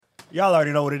Y'all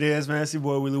already know what it is, man. It's your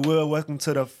boy Willie Will. Welcome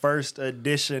to the first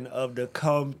edition of the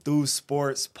Come Through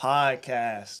Sports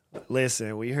podcast.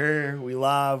 Listen, we here, we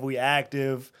live, we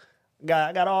active.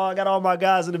 Got all my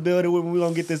guys in the building with me. We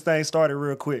gonna get this thing started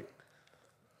real quick.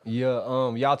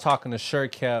 Yeah, y'all talking to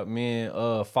Shirt Cap, man.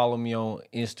 Follow me on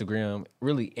Instagram.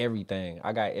 Really everything.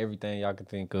 I got everything y'all can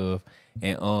think of.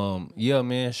 And yeah,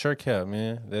 man, Shirt Cap,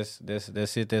 man. That's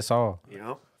it. That's all.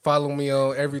 Yeah. Follow me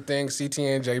on everything.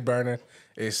 CTNJ Burner.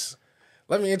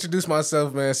 Let me introduce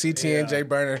myself, man. CTNJ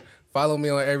Burner. Follow me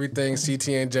on everything.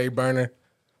 CTNJ Burner.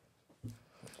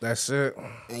 That's it.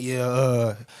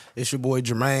 Yeah, it's your boy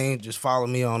Jermaine. Just follow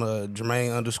me on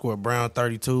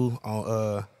Jermaine_Brown32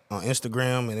 on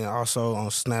Instagram, and then also on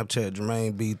Snapchat,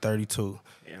 Jermaine B32.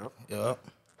 Yep.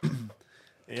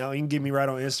 You can get me right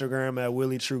on Instagram at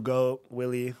Willie True Goat,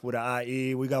 Willie with an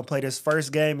IE. We gonna play this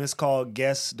first game. It's called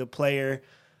Guess the Player.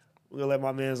 We'll let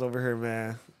my mans over here,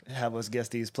 man, have us guess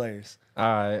these players. All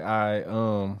right.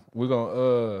 We're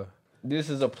gonna this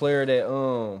is a player that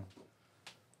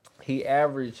he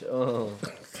averaged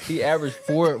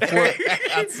four.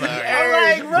 I'm sorry. I'm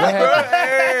like, bro.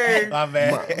 Hey, my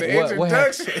bad. The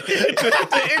introduction.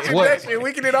 The introduction.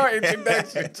 We can do our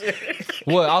introduction.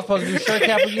 What? I was supposed to do Shirt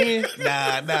Cap again?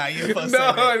 Nah, you supposed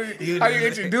No, to say how you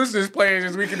introduce this player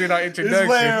is we can do our This introductions.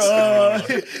 player,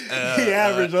 he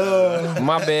averaged.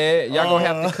 My bad. Y'all gonna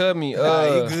have to cut me. you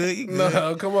good? You good?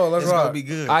 No, come on, let's It's gonna rock. be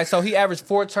good. All right, so he averaged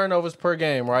 4 turnovers per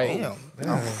game, right?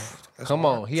 Damn. Come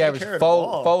on, he care averaged of the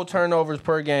ball. four turnovers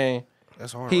per game.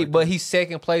 That's hard. But he's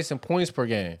second place in points per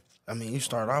game. I mean, you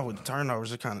start off with the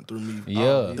turnovers. It kind of threw me. Yeah,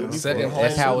 off, you know? Second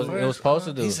that's how it place. was supposed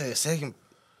to do. He said second.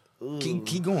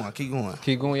 Keep going. Keep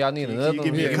going. Y'all need another You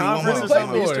give one. me a Yeah, conference or give me one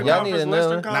something? more. Eastern Y'all need Conference,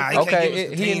 another. Western Nah, Conference? he can't Okay, give us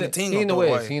the he team. in The the- team he in gonna the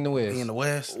throw West. away. He in the West. He in the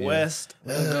West. West.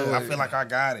 I feel like I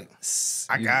got it.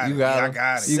 I You got it. got Yeah, I him.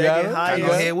 got it. You got Second it? I highest.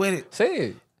 go ahead with it. Say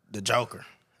it. The Joker.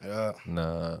 Yeah.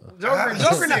 Nah. Joker not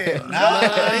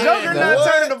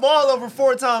turning the ball over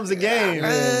 4 times a game.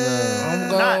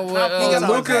 I'm Not going four with He got times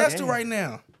Luka a has game. to right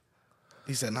now.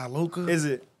 He said not Luka. Is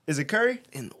it Curry?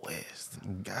 In the West.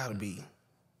 Gotta be.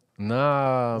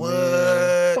 Nah, What?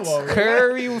 man. Come on, man.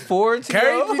 Curry with 4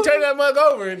 Curry, you turn that mug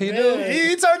over. He do.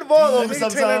 He turned the ball over he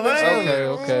sometimes. turned that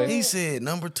Okay. He said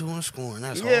number 2 in scoring.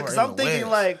 That's Yeah, hard. because in I'm the thinking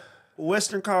West. like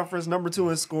Western Conference number 2 in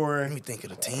Let scoring. me think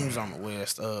of the teams on the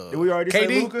West. Did we already say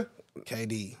KD? Luka?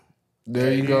 KD.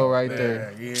 There you go, right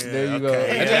there. Yeah, There you go.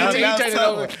 okay. Yeah, He that turned it tough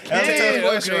over. one. That's a tough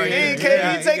question right He there. ain't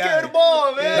KD take care of the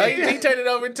ball, No, man. he turned it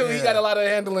over too. He got a lot of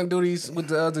handling duties with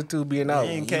the other two being out.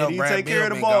 He ain't You know KD Brad take care of Beal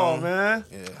the been ball, gone. man.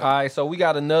 All right, so we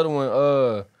got another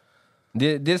one.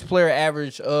 This player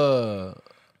averaged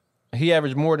he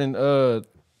averaged more than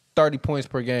 30 points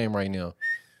per game right now.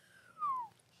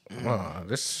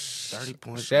 This 30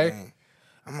 points. Shaq? a game.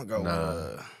 I'm going to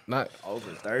go. not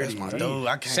Over 30. That's my dude.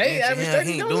 I can't Shaq answer average him. 30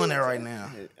 He ain't though? doing that right now.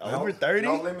 Over 30?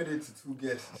 Y'all limited to 2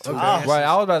 guesses. Right,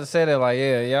 I was about to say that. Like,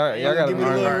 yeah, y'all You got give me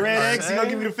the little red X? You gonna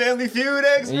give me the Family Feud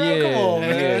X, bro? Yeah, Come on, yeah,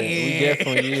 man. we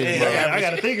definitely is, bro. Yeah, I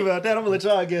gotta think about that. I'm gonna let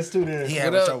y'all guess too then. He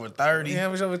averaged over 30. he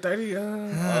averaged over 30.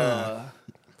 I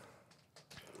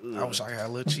wish I had a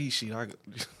little cheat sheet.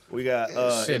 We got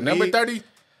Shit, Embiid. number 30,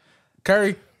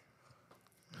 Curry.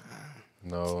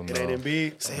 No, It ain't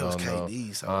Embiid. Say it was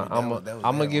KD. So I'm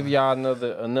gonna give y'all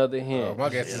another hint. My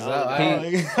guess is out. I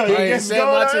He- ain't said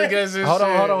my two guesses. Hold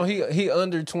on. He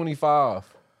under 25.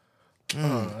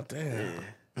 Oh,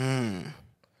 damn.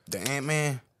 The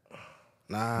Ant-Man.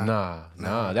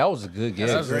 Nah. That was a good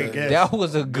guess. That's a great guess. That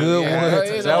was a good Yeah, one.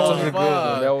 it is That was a 25.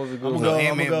 good one. That was a good You one. know, I'ma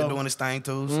Ant-Man go. been doing his thing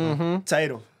too. So.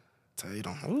 Tatum.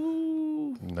 Tatum. Ooh.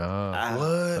 Nah.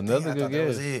 What? Another Dang, I good thought that guess.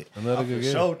 was it. Another For good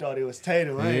guess. sure thought it was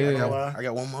Tatum. I ain't gonna lie. I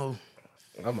got one more.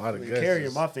 I'm out of Carrying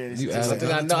guesses. my fantasy. You team. out I of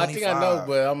think I know,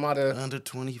 but I'm out of. Under Oh,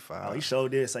 25. he sure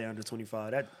did say under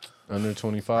 25. That Under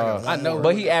 25. I know.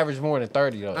 But he averaged more than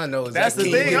 30 though. I know That's the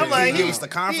exactly. thing. I'm like, Can you give he- us the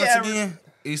conference he averaged- again?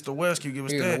 East or West? Can you give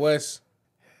us He in the that? West.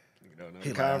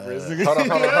 conference. Hold on.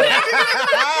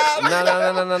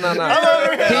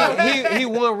 No. He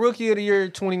won Rookie of the Year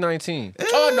 2019.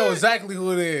 Oh, I know exactly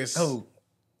who it is. Who?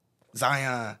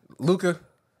 Zion. Luka.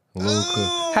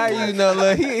 Luka. How you know?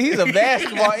 Look, he's a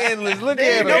basketball analyst. Look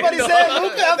at him. Nobody said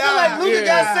Luka. I feel like Luka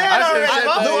got said I already. said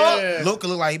My fault. that. Luka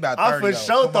look like he about I 30. for though.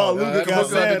 sure Come thought on, Luka dog. got Luka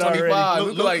said under 25. already.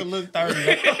 Luka like look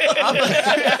 30.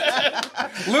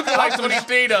 Luka like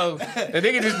 23 though. The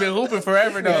nigga just been hooping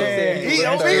forever though. He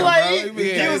don't be like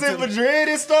he was in Madrid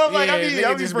and stuff. Like I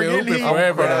nigga be just been forgetting hooping he.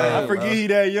 forever I though. forget he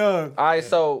that young. All right,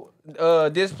 so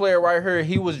this player right here,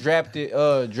 he was drafted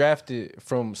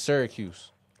from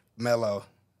Syracuse. Melo.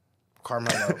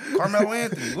 Carmelo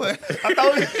Anthony. What? I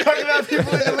thought we were talking about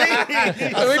people in the league.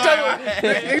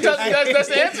 That's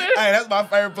the answer? Hey, that's my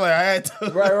favorite player. I had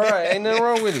to. Right. Ain't nothing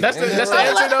wrong with it. That's the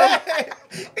answer,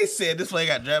 though? He said this play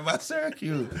got drafted by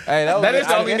Syracuse. Hey, That is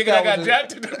the only nigga that got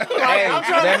drafted. Hey, I'm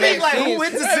trying that to think makes like who sense.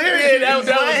 went to Yeah, Syracuse. that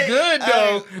was good,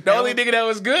 though. The only nigga that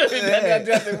was good that got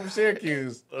drafted from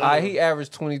Syracuse. He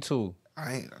averaged 22.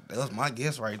 That was my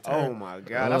guess right there. Oh my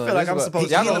god! I feel like I'm this supposed what-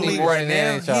 to y'all know gonna who need this more is. than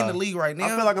Now, that, he in the league right now.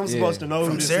 I feel like I'm supposed to know who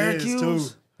From this Syracuse?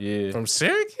 is too. Yeah. From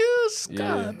Syracuse?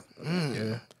 Yeah.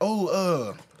 Yeah.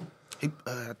 Oh,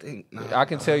 I think I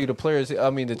can tell you the players. I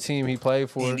mean, the team he played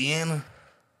for. Indiana.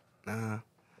 Nah.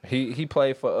 He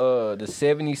played for the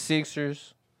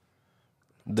 76ers,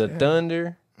 the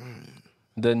Thunder,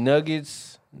 the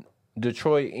Nuggets,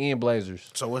 Detroit, and Blazers.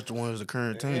 So what's the one who's the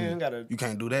current Man, team? got a- You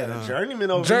can't do that, huh?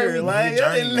 Journeyman over Journeyman, here, like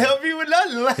journeyman. didn't help you with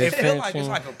nothing. Like, It feel like Fancy. it's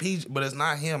like a PJ, but it's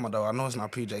not him though. I know it's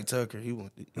not PJ Tucker. He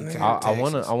came I from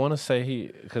wanna Texas. say he,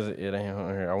 because it ain't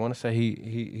on here. I wanna say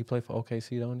he played for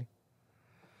OKC, don't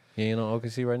he? He ain't on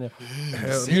OKC right now.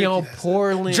 He on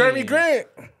Portland. Jeremy Grant.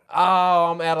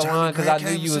 Oh, I'm out of line because I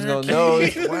knew you was gonna know.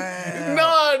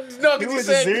 Wow. No, he because you went to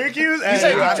said Syracuse. you said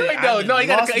Hey, Detroit though. No, he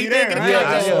got lost he me did there. get a Yeah,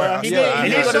 contract. yeah, He yeah. did. He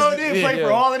He did. sure did play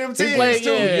for all of them teams played,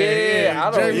 too. Yeah,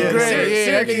 I don't. Jeremy Yeah, Grant, yeah,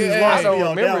 Syracuse yeah. lost I don't me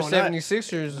on remember that one.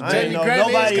 76ers. I Jamie ain't know Grant is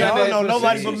nobody. I kinda don't know from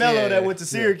nobody Syracuse. but Melo Yeah. that went to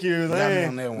Syracuse. Got me on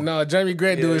Man. that one. No, Jeremy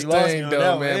Grant do Yeah, his you lost me thing on though, that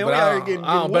one. man. We But out I here don't getting bet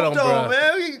on whooped on, bro.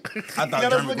 man. I thought Got us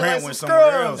Jeremy looking Grant like went some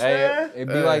somewhere scrubs, else. Hey, man. it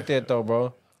be like that though,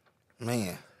 bro.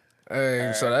 Man.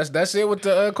 Hey, so that's it with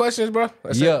the questions, bro.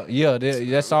 That's it. Yeah,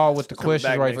 that's all with the questions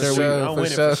Back right next there. week. sure, I'm for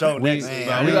winning sure. for sure next Man, week.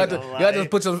 we I We got ain't to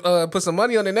gonna lie. put some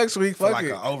money on it next week. Feel Fuck like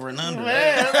it. an over and under.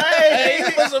 Man, hey,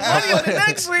 Put some money on it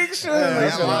next week, sure.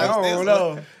 I don't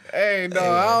know. Hey, no,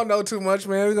 I don't know too much,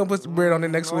 man. We're gonna put some bread on it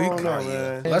next week. I don't know,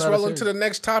 man. Let's roll into the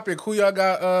next topic. Who y'all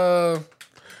got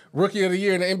rookie of the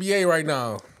year in the NBA right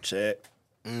now? Chet.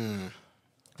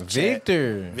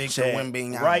 Victor. Victor Chet.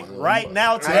 Wemby. Right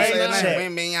now, I today, ain't saying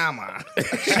Chet.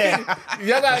 Wemby. Chet.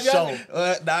 Y'all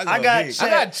got I got I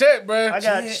got Chet, bro. I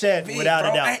got Chet without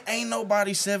a doubt. Ain't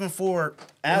nobody 7'4".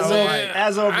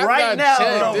 As of I right got now,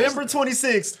 Chet. November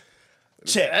 26th,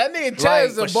 Chet. That nigga Chet Like,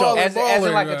 is a for sure. baller. As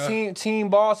in like baller, a team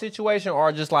ball situation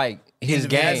or just like his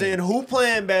game. As in who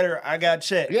playing better, I got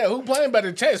Chet. Yeah, who playing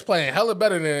better? Chet's playing hella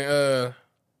better than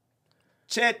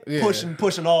Chet Yeah.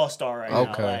 pushing all-star right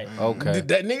now. Okay. Like, Okay.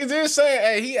 that nigga just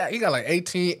saying, hey, he got like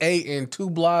 18, 8, and 2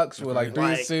 blocks with like 3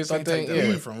 Like, assists, I Can't take think. that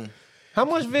away Yeah. from him. How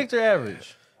much Victor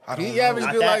average? I don't He know. averaged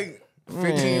Not good that. like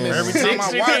 15 and Every 6. time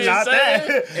I watch, not that.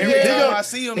 Every time I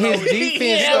see him, though, His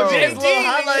defense Yeah, though. just- his little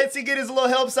highlights, he get his little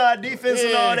help side defense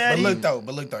and all that.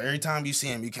 But look though. Every time you see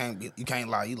him, you can't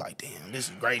lie. You like, damn, this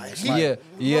is greatness. Like,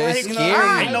 Yeah, it's Like,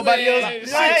 scary. ain't nobody else. Shit,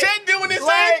 Chet doing the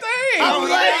same thing. I'm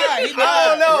like, I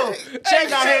don't know. Chet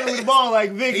not handling the ball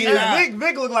like Vic. He is. not.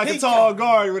 Vic look like a tall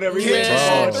guard or whatever. He Yeah. hits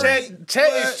the ball. Chet,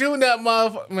 Chet is shooting that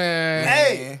motherfucker, man.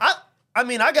 Hey, I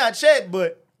mean, I got Chet,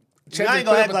 but Chet I just ain't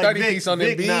put gonna up act a like 30 Vic. piece on the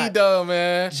Vic beat, not. though,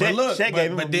 man. Chet, Chet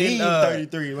gave him a mean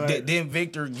 33. Like. Then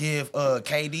Victor give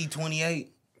KD 28.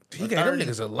 He gave them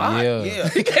niggas a lot. Yeah. Yeah,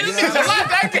 He gave them niggas a lot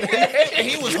that game.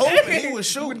 he was hooping. He was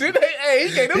shooting. Did they? Hey,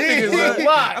 he gave them niggas a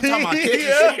lot. I'm talking about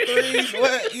catching threes.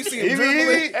 What you see him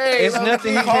dribbling? Hey, It's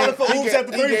nothing he Calling can. for oops at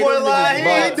the he gave 3-point them line.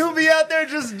 niggas He do be out there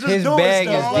just His doing bag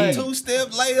stuff. is Like, deep. Two-step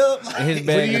layup. Like, His do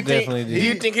bag you is think? definitely Do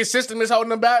you deep. think his system is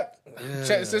holding him back?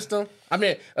 Chet system. I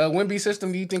mean, Wemby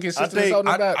system. Do you think his system is think-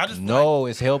 holding him back? I just No,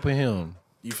 it's helping him.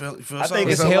 you feel I so?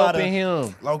 think It's a lot helping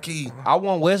him. low key. I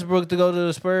want Westbrook to go to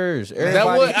the Spurs. That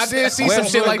Everybody- would. I did see some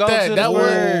shit Westbrook like go that. to That the would.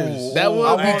 Spurs. That would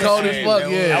I be wanna cold see as it. fuck.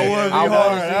 That Yeah. That would be I hard.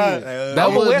 wanna Huh? see That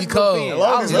I'm a would be Westbrook cold. fan. As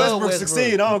long I as love Westbrook Westbrook.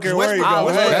 succeed, I don't care where he I go.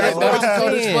 love That- Westbrook. that's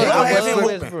cold as fuck. I I love love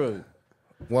Westbrook.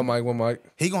 One mic.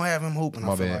 He gonna have him hooping.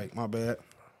 My I feel bad. like my bad.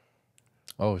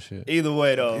 Oh shit. Either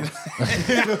way, though.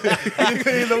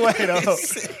 Either way, though.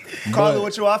 Call it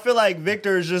what you want. I feel like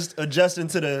Victor is just adjusting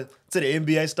to the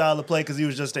NBA style of play because he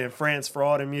was just in France for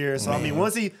all them years. So I mean,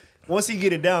 once he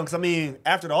get it down, because I mean,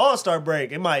 after the All-Star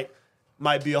break, it might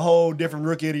be a whole different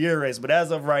Rookie of the Year race. But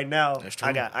as of right now, true.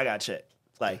 I got Chet.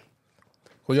 Like,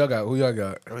 Who y'all got? Go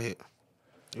ahead.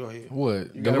 Go ahead.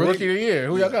 What? The rookie of the year.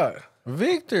 Who y'all got?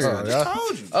 Victor. Told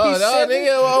you. Oh, no,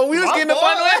 nigga. Well, we was getting the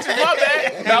final answers. My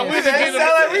bad. No, we was just getting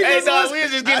we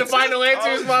was just getting the final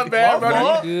answers. My bad, bro.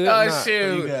 fault. Good. Oh, Nah.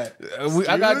 shit.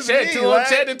 I got Excuse Chet. me, 2 on like-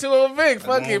 Chet and 2 on Vic.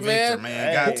 Fuck Come it, on, Victor,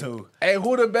 man. Got to. Hey,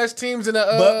 who the best teams in the?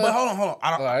 But hold on.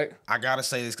 All right. I gotta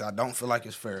say this because I don't feel like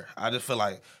it's fair. I just feel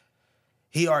like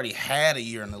he already had a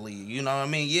year in the league. You know what I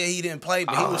mean? Yeah, he didn't play,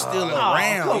 but he was still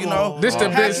around. come You know, This the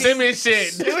Ben Simmons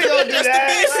shit. we gonna do Ben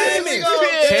that. Simmons. go.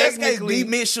 That's Technically- B.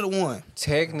 Mitch should have won.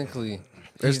 Technically,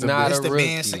 He's not a the rookie.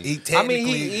 man. I mean,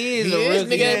 he is a This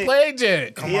rookie. nigga ain't played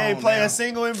yet. He ain't on played now. a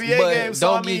single NBA But game, so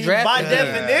don't I get mean, drafted. by Yeah.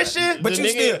 definition, But the you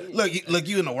nigga- still look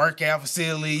you in the workout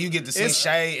facility. You get to see It's-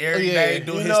 Shay every yeah, day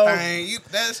doing you his know- thing.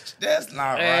 That's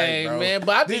not Hey, right, bro. man,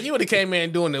 but I think he would have came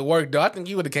in doing the work, though. I think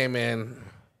he would have came in.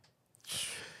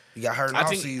 You got hurt in I off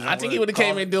think season. he would have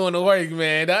came in doing the work,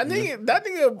 man. That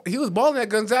nigga, he was balling at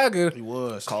Gonzaga. He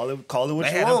was. call it what They you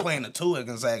had him want. playing the 2 at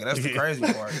Gonzaga. That's the crazy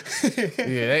part.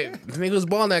 Yeah, the nigga was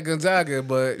balling at Gonzaga.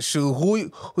 But shoot,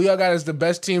 who y'all got as the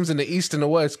best teams in the East and the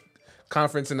West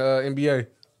Conference in the NBA?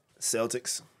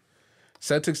 Celtics.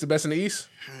 Celtics the best in the East.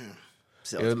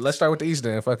 Celtics. Yeah, let's start with the East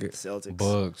then. Fuck it. Celtics.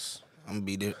 Bucks. I'm gonna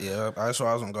be there. Yeah, that's what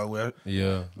I was gonna go with.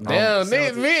 Yeah. Damn, me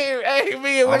and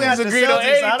got Williams the agreed on Celtics.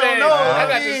 everything. I don't know. I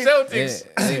got I mean, the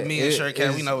Celtics. See, me and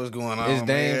Shercat, we know what's going on. It's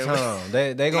Dame man. time.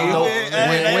 They gonna know Hey,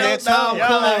 when that time Y'all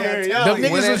out here, comes. y'all- Them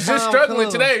when niggas that was just time struggling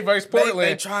comes. today versus Portland.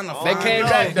 They trying to They find came it.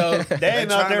 back though. They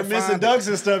ain't out trying there to missing find it. dunks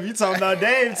and stuff. You talking about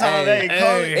Dame time? Hey,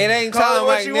 Hey, It ain't call it time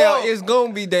what right you now. want. It's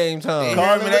gonna be Dame time. You Call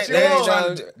hear it me? what you They want.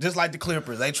 trying to, just like the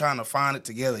Clippers, they trying to find it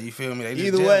together. You feel me? They just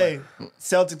Either gelling. way,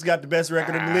 Celtics got the best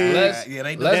record in the league. Let's- yeah,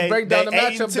 they do. let's break down the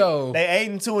 8-2 matchup, though. They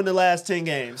 8-2 in the last 10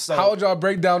 games. So How would y'all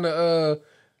break down the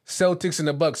Celtics and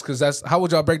the Bucks? Because how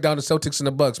would y'all break down the Celtics and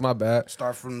the Bucks? My bad.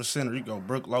 Start from the center. You go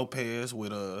Brook Lopez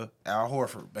with Al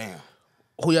Horford. Bam.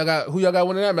 Who y'all got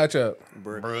winning that matchup?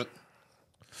 Brook.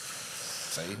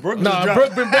 Say. Brook Nah, just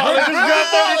Brook been balling.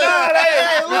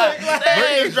 Brook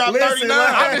Brook dropped Listen, 39.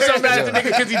 I'm just so mad at the nigga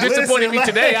because he disappointed me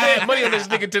Listen, today. I had money on this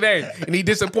nigga today, and he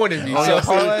disappointed me. On So, your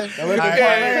parlay? Look at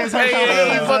hey, the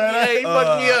parlays. he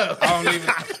fucked me up. I don't even.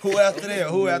 Who after that?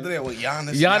 Who after that? With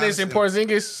Giannis? Giannis and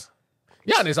Porzingis.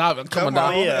 Giannis, come on, Come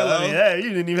dog. on. Yeah, you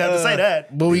didn't even have to say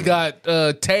that. But we got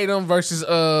Tatum versus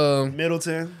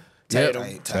Middleton.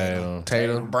 Tatum.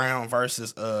 Tatum. Brown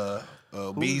versus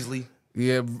Beasley.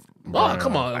 Yeah. Oh,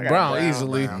 come on, Brown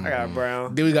easily. I got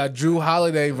Brown. Then we got Drew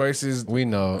Holiday versus We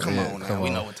know. Come Yeah, on now.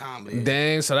 We know what time it is.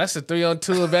 Dang. So that's a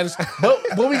 3-on-2 advantage.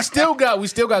 but we still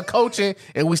got coaching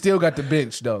and we still got the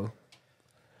bench though.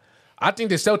 I think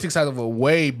the Celtics have a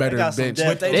way better got some bench.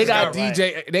 depth. They They got just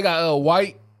DJ. They got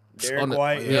White. Derek on the-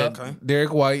 White. Yeah, Yeah. okay.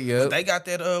 Derek White. Yeah. They got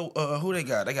that. Who they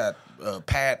got? They got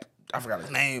Pat. I forgot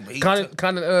his name, but he Kind of. Yeah.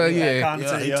 Connaughton,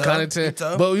 he yeah. tough. Connaughton. He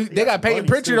tough. But they got Peyton buddies,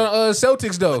 Pritchard too. on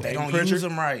Celtics though. They gonna Pritchard. use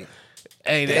them right.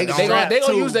 Hey, They they gonna gonna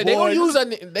too, use that. They gonna boys. use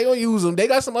that. They gonna use them. They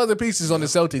got some other pieces on the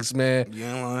Celtics, man. You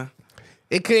ain't lying.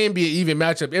 It can't be an even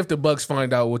matchup if the Bucks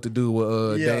find out what to do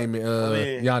with Yeah. Dame and I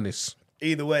mean- Giannis.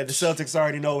 Either way, the Celtics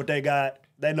already know what they got.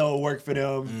 They know it worked for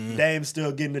them. Dame's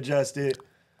still getting adjusted.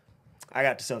 I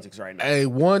got the Celtics right now. Hey,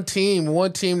 one team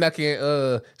that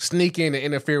can sneak in and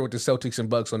interfere with the Celtics and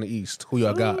Bucks on the East. Who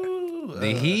y'all got?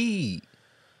 The Heat.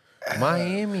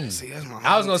 Miami. See, that's my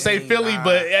I was gonna say team. Philly, Nah.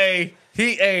 but the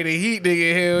Heat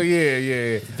nigga, hell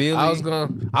yeah. Philly. I was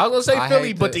gonna say I Philly,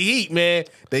 hate but to- the Heat,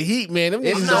 man, them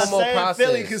It's niggas no just more saying process.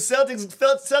 Philly because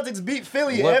Celtics beat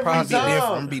Philly What every process? I'm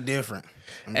time. be different.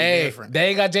 I'm be Hey, different. they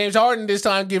ain't got James Harden this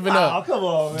time giving Oh, up. come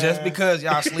on, man. Just because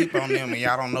y'all sleep on them and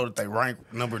y'all don't know that they rank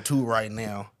number 2 right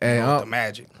now. Hey, You know, with the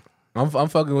Magic. I'm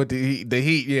fucking with the Heat. The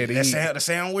Heat, yeah, the Heat. That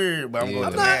sound weird, but I'm going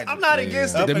with the I'm Magic. not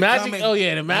against it. The Magic, Up-and-coming oh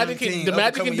yeah, the Magic, young team, the Magic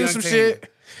can up-and-coming do young some team.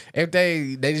 shit if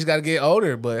they just got to get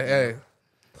older. But hey,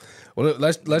 well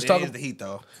let's talk. It is the Heat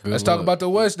though. Let's talk about the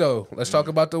West though. Let's talk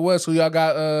about the West. Who y'all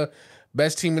got?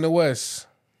 Best team in the West.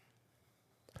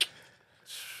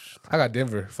 I got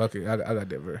Denver. Fuck it, I got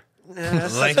Denver.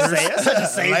 That's Lakers. such a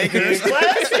safe Lakers. pick.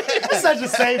 That's such a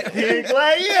safe pick.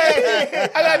 Like, yeah.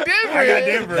 I got Denver. I got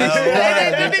Denver.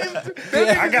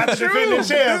 I got the defending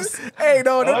champs. Hey,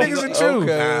 no, them niggas are true.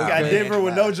 Got Denver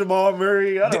with no Jamal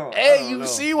Murray. I don't Hey, know.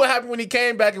 see what happened when he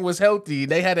came back and was healthy?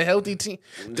 They had a healthy team.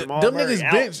 Jamal Them Murray niggas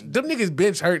out. bench. Them niggas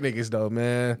bench hurt niggas though,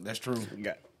 man. That's true.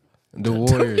 The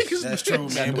Warriors. That's true,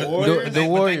 man. But, Warriors. but The they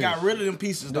Warriors. got rid of them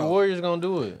pieces The though. Warriors gonna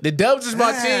do it. The Dubs is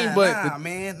my team, but Nah,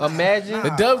 man. Imagine.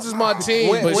 the Dubs is my team.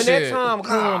 When but that shit. time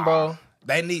come, bro.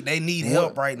 They need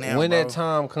help right now. When bro. that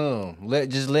time come,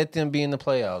 let them be in the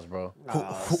playoffs, bro.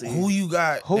 Who you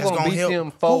got? Who that's gonna beat help?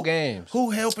 them 4 games? Who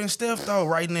helping Steph though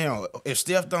right now? If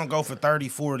Steph don't go for 30,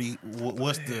 40,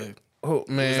 what's the? Oh,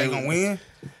 man, They gonna win?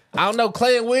 I don't know.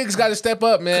 Clay and Wiggs got to step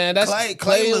up, man. That's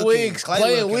Clay and Wiggs.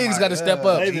 Clay and Wiggs got to step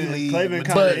up. Clay been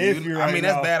kinda iffy right I mean,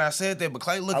 now. that's bad. I said that, but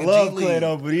Clay I looking love G Clay League.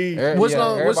 though, but he What's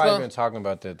gonna- been talking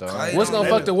about that though. Clay- What's gonna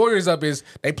fuck the Warriors up is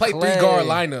they play Clay. 3-guard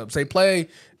lineups. They play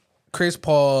Chris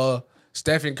Paul,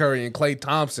 Stephen Curry, and Klay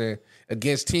Thompson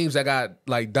against teams that got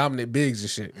like dominant bigs and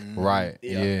shit. Right.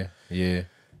 Yeah.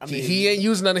 I mean, He ain't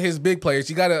using none of his big players.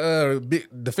 You got a big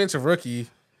defensive rookie.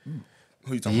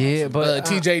 Who you talking Yeah, about? but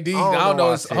TJD. I don't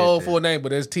know his whole full name,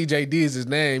 but it's TJD is his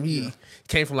name. He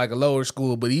came from like a lower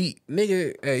school, but he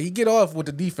get off with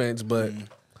the defense, but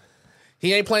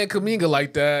he ain't playing Kuminga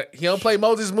like that. He don't play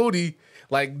Moses Moody.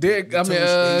 Like Dick,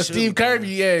 Steve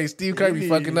Kirby, Steve Kirby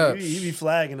fucking up. He be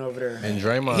flagging over there. And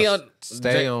Draymond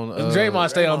stay on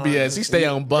BS. He stay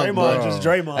on bunk, Draymond bro. Just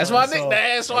Draymond. That's my nigga.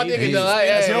 That's my nigga.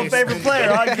 That's your favorite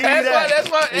player. I give you that. That's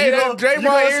my. Hey,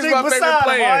 Draymond is my favorite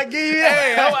player. I give you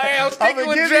that. Hey, I'm sticking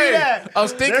with Dre. I'm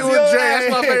sticking with Dre.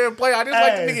 That's my favorite player. I just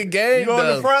like the nigga game. You on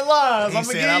the front lines. I'm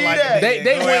gonna give you that.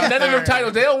 They win none of them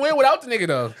titles. They don't win without the nigga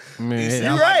though. Man,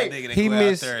 You right. He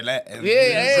missed. He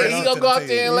gonna go out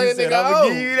there and lay a nigga I'm out.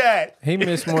 gonna give you that. He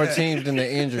missed more teams than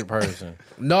the injured person.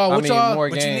 No, what y'all? More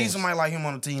But games. you need somebody like him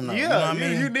on the team, though. Yeah, you know what I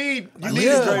mean? you need Yeah.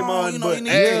 Draymond, You know, but you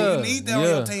need that on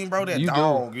Yeah. your team, bro. That You do.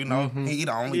 dog, you know. He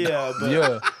the only dog. but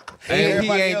Yeah. And he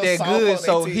Everybody ain't else that soft good, on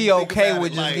so their he team. okay Think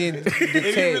with about just it, getting like,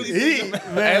 detached.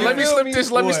 Hey, let me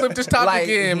slip this topic Like,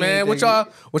 in, man. What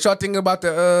y'all thinking about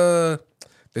the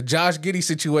Josh Giddey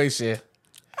situation?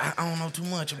 I don't know too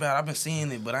much about it. I've been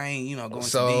seeing it, but I ain't, going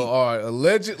So, too deep. all right,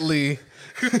 allegedly,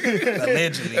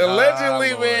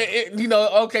 Allegedly, man,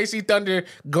 Lord. OKC Thunder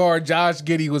guard Josh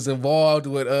Giddey was involved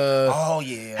with Oh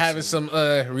yeah, having some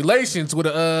relations with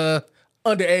a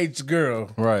underage girl.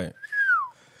 Right.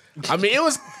 I mean, it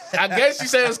was. I guess she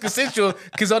said it was consensual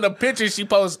because on the picture she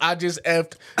posted, "I just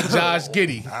effed Josh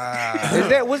Giddey."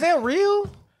 Was that real?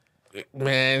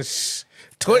 Man,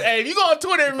 Twitter. Hey, if you go on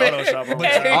Twitter, man. Hey,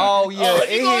 Oh yeah, you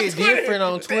it go on hit Twitter. different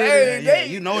on Twitter. Hey, yeah,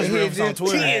 you know it's real He on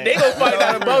Twitter. Yeah, they gonna find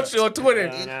out about you on Twitter.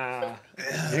 Nah.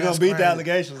 You're gonna beat the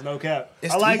allegations, no cap.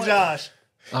 It's I too like much. Josh.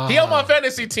 He on my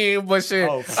fantasy team, but shit.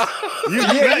 Oh, you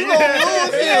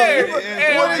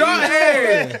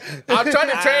I'm trying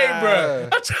to trade, bro.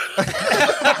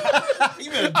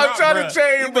 I'm trying to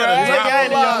trade, bro. Take out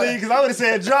in your league because I would have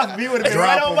said drop him. He would have been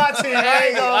right on my team. I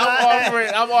ain't gonna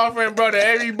lie. I'm offering, bro, to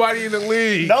everybody in the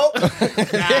league. Nope.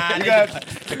 You got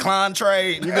decline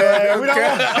trade. Yeah, we don't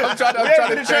want I'm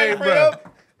trying to trade, bro.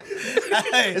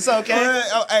 Hey, it's okay.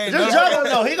 Hey, Just drop him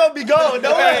though. He gonna be gone.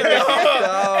 Don't worry. Hey,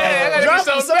 I gotta Drop get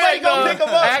something him. Somebody back, gonna though. pick him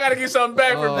up. I gotta get something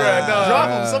back for bro. No. Drop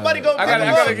him. Somebody go pick him I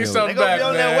up. gotta get something They gonna back, be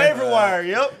on man. that waiver wire.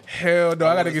 Yep. Hell no,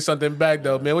 I gotta get something back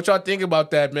though, man. What y'all think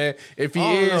about that, man? If he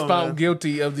is know, found man.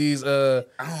 guilty of these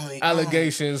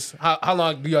allegations, how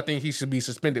long do y'all think he should be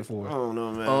suspended for? I don't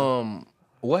know, man.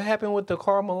 What happened with the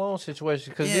Karl Malone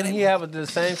situation? Because Yeah, didn't they- he have the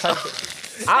same type of...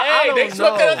 Hey, they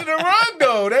swept that under the rug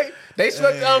though. They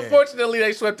swept. Yeah. Unfortunately,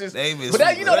 they swept this. They been But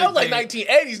that, sweeping that was like everything.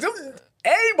 1980s.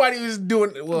 Everybody was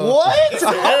doing well. What? Is it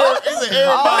everybody?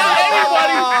 Not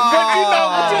everybody,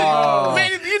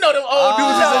 but you know them old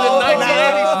dudes is in the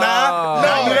 1980s.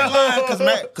 Nah, you ain't lying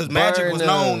because Magic was Burn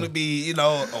known to be, a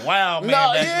wild man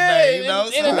No, back yeah, in the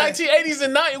day, in the 1980s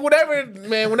and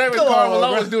 90s, whenever Come Karl on,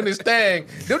 Malone bro. was doing his thing,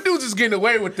 them dudes was getting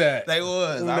away with that. They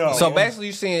was. No. So basically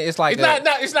you saying it's like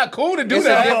It's not cool to do it's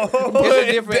that. it's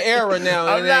a different era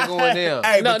now and it ain't going down.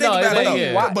 Hey, No, but think no, about it it ain't, though.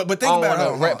 yeah. But think about it.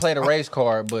 Hold on. Play the race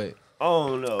card, but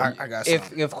Oh no. I got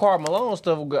something. if Karl Malone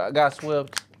stuff got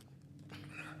swept,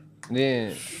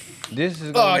 then this is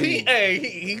Oh, gonna be...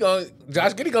 he gonna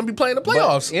Josh Giddey gonna be playing the But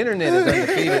playoffs. internet is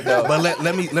undefeated though. But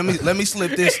let me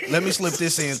slip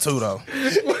this in too though.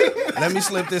 Let me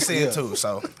slip this in too.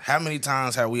 So how many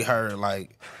times have we heard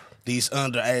like these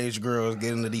underage girls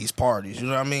get into these parties? You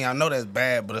know what I mean? I know that's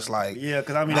bad, but it's like Yeah,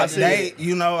 because I mean, like that's they,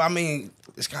 I mean,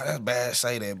 that's bad to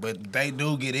say that, but they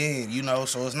do get in,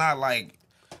 so it's not like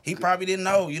he probably didn't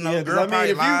know, Yeah, 'cause girl probably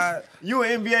if lied. you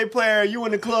an NBA player, you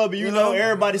in the club, and you know? know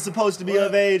everybody's supposed to be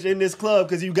of age in this club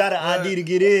because you got an ID to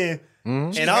get in.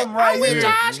 And I'm right with here.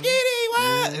 Josh Giddey,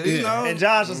 what? You know? And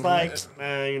Josh was like,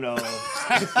 man,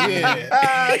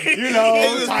 Yeah. He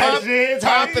was type shit,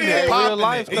 type popping shit. it, Real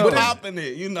life, He though. popping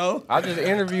it, I just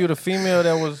interviewed a female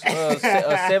that was a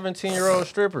 17-year-old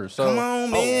stripper. So Come on,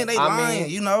 man, they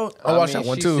lying, I watched that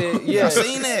one she too. Said, yeah, I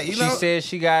seen that, She said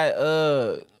she got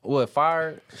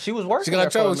fired. She was working. She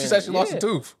got there for a chose. She said she minute. lost a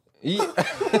tooth. Yeah.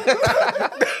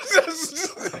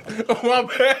 My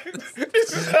bad.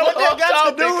 This is hella What that off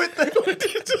got to topic. do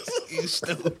with You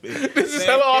stupid. This is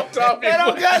hella off topic. That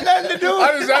don't got nothing to do with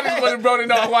I just wanted bro to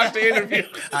know I watched the interview.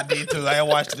 I did too. I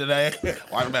watched it today.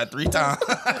 Watched about 3 times.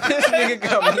 This nigga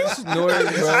got me snorting,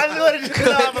 bro. I just wanted you to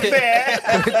know I'm a fan.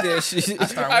 With that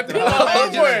shit. I did my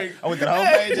homework. I went to the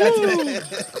homepage after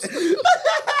that.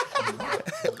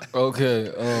 Okay.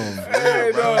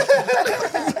 Hey, no.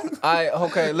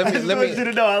 Okay. Let I just wanted you to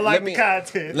me know I like let me- the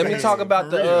content. let me talk about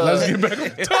the. Let's get back on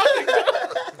topic.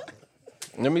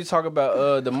 Let me talk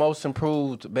about the most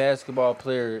improved basketball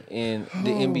player in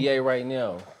the NBA right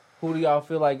now. who do y'all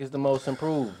feel like is the most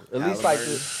improved? At least like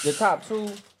the top two.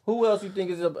 Who else you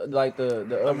think is like the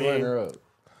runner up?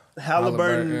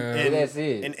 Halliburton and that's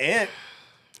it. And Ant.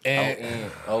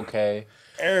 And Okay.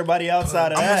 Everybody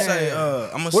outside of that.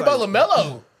 I'm gonna what say, about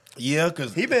LaMelo? Yeah,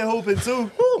 because He been hooping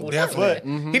too.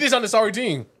 definitely. He just on the sorry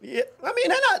team. Yeah, I mean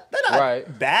they're not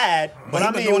Right. bad, but he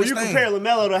I been mean doing when his you thing. compare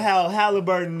LaMelo to how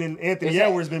Halliburton and Anthony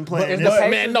Edwards been playing,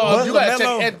 Man, no, But you gotta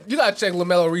LaMelo- check. You gotta check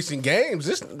LaMelo recent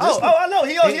games. I know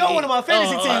he on one of my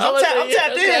fantasy teams. I'm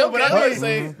tapped in, but I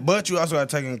mean, But you also got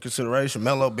to take into consideration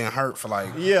Melo been hurt for like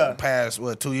Yeah. past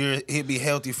 2 years. He'd be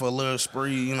healthy for a little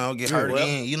spree, get hurt well.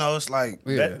 again. It's like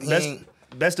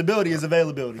best ability is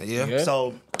availability. Yeah.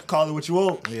 So call it what you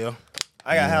want. yeah.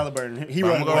 I got Halliburton. He I'm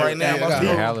running gonna go away right with now.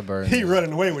 that. Halliburton. He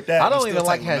running away with that. I don't still even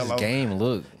like taking how his Melo. game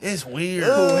look. It's weird.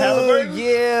 Halliburton?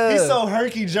 Yeah. He's so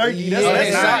herky jerky. That's His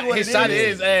exactly what shot it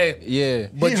is, hey. Yeah.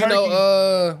 But He you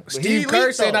know, he Steve Kerr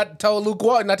elite, said though. told Luke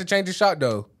Walton not to change his shot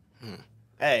though,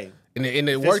 Hey, and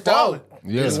it worked falling. out.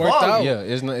 Yeah. It worked out. Yeah,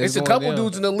 it's a going couple down.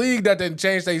 dudes in the league that didn't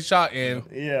change their shot, and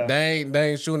Yeah. they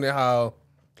ain't shooting it how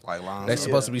Like Lonzo. they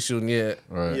supposed to be shooting yet.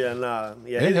 Right. yeah, nah,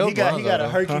 yeah. It He helped got Lonzo, a though.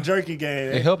 herky jerky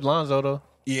game. It helped Lonzo though.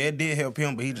 Yeah, it did help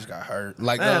him, but he just got hurt.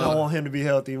 Like Man, I don't want him to be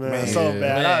healthy, man. So Yeah.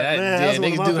 bad. Man, That's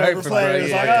one niggas of do my hurt favorite for players.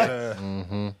 Dre, Like,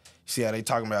 yeah. See how they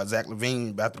talking about Zach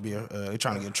LaVine about to be they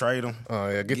trying to get trade him. Oh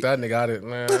yeah, get that nigga out of it,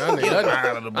 man. Get him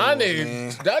out of the Bulls, man.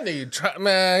 That nigga,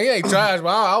 man, he ain't trash, but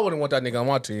I wouldn't want that nigga on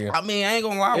my team. I mean, I ain't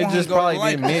gonna lie. I It want him just to go to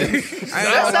probably the didn't Lakers. mix. I ain't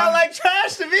that gonna sound lie. like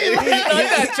trash to me. Like,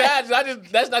 He's not trash.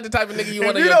 That's not the type of nigga you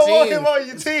want if on you your don't want team. him on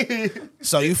your team,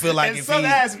 So you feel like in if some he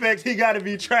aspects, he got to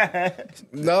be trash.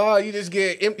 No, he just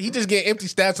get empty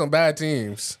stats on bad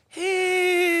teams.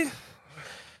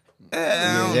 I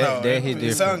don't that- know. that hit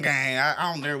different. Sun game.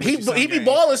 I don't know. He be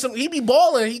balling some. He be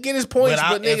balling. He get his points,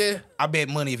 but nigga. I bet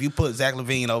money if you put Zach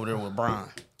LaVine over there with Bron.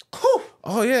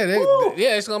 Oh yeah,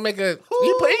 yeah. It's gonna make a.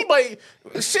 He put anybody.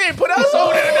 Shit, put us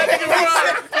over there. That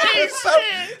nigga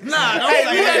Nah, don't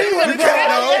say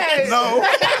that. No.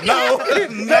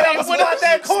 That was about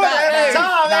that corner every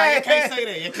time. Nah, Hey, you can't say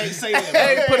that. You can't say that.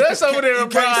 Hey, bro. put us over there, You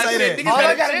bro. can't say Shit, that. niggas all I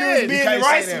better gotta do is chill. be You in the can't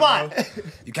right say that, spot. bro.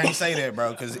 You can't say that,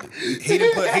 bro, because he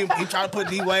didn't put he tried to put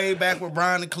D Wade back with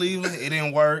Bron in Cleveland. It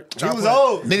didn't work. He was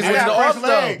old. Niggas I went to got the fresh off though.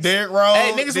 legs. Derrick Rose.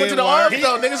 Hey, niggas went to didn't the work. arms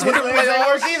though. Niggas His went to legs play ain't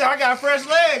arms. work either. I got fresh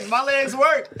legs. My legs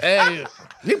work. Hey,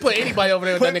 you put anybody over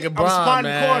there with that nigga I'm Bron,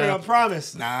 spotting the corner. I man.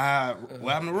 promise. Nah,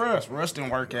 what happened to Russ? Russ didn't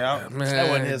work out. Man, That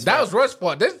wasn't his that fault. was Russ'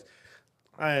 fault. This,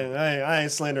 I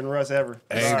ain't slandering Russ ever.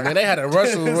 hey, Sorry. man, they had a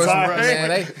Russell Russ, Sorry.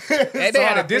 man. They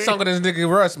had a diss song with this nigga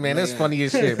Russ, man. That's funny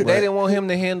as shit. They But didn't want him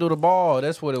to handle the ball.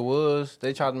 That's what it was.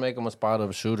 They tried to make him a spot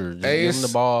up shooter. Just Hey, give him it's-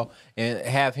 the ball and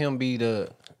have him be the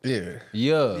yeah.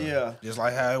 Yeah. Just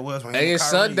like how it was when Hey, him it's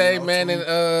and Kyrie, Sunday, you know, man, and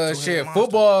two-hand shit.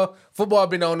 monster. Football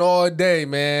been on all day,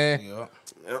 man. Yeah.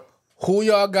 Who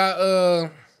y'all got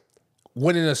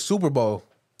winning a Super Bowl?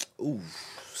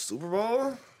 Super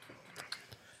Bowl?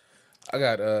 I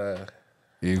got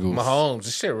Eagles. Mahomes.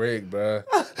 This shit rigged, bro.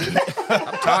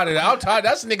 I'm tired of that. I'm tired.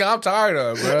 That's the nigga I'm tired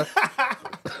of, bro.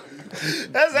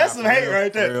 That's some hate real,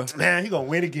 right for there. real. Man, he gonna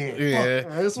win again. Yeah.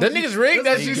 That's That what you- niggas rigged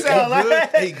that that's shit. what you sound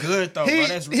like. He good though, bro.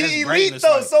 That's He elite greatness,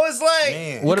 though, like, so it's like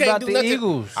man. What You can't about do the nothing.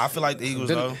 Eagles? I feel like the Eagles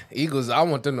The though. Eagles, I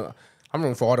want them to. I'm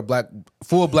rooting for all the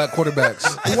full black quarterbacks.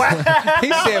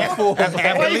 He said full. Half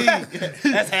the league.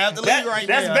 That's half the league right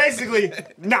that's there. basically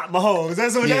not Mahomes.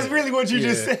 That's really what you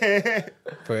just Yeah. said.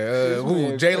 For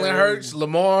who? Jalen Hurts,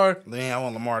 Lamar. Man, I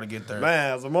want Lamar to get there.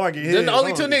 Man, Lamar get hit. Then the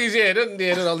only two niggas, they're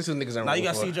the only two niggas I'm Now you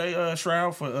rooting got for. CJ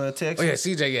Stroud for Texas. Oh yeah,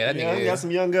 CJ, yeah, that Yeah, nigga. we got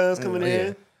some young guns coming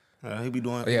in. He be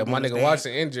doing. Yeah, my doing his nigga thing.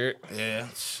 Watson injured. Yeah,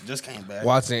 just came back.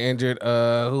 Watson injured.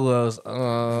 Who else?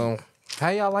 How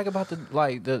y'all like about the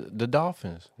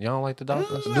Dolphins? Y'all don't like the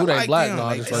Dolphins? Dude ain't like black, them. no.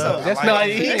 They Just suck. like, that's I not.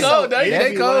 like He them. cold. They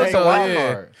They cold. be So wild yeah.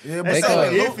 card. Yeah, but That's they've so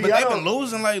been, iffy. but I they've don't- been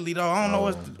losing lately though. I don't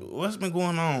know what's been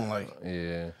going on. Like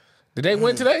Yeah. Did they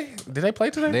win today? Did they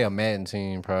play today? They a Madden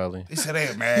team probably. they said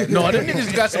they mad. No, them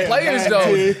niggas got some players though.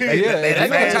 Yeah, That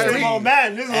nigga Tyreek.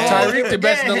 Tyreek Tyreek the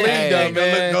best in the league though,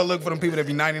 man. Go look for them people that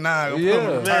be 99. Go Yeah. put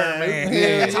them in return, man.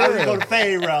 Yeah. Tyreek on the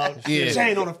fade route. Yeah.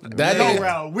 Chain on the That go nigga-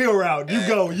 route, wheel route. You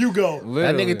go. That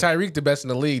Literally. nigga Tyreek the best in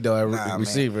the league though, Nah, man.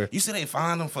 receiver. You see they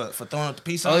find him for throwing up the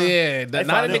peace Oh sign? yeah, They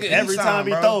not a find him nigga. every time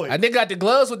he bro. throw A it. nigga got the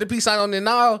gloves with the peace sign on there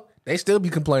now. They still be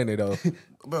complaining though.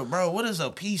 But bro, what is a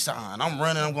peace sign? I'm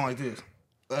running. I'm going like this.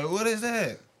 Like what is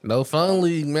that? No fun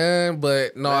league, man.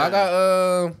 But no, I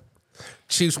got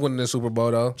Chiefs winning the Super Bowl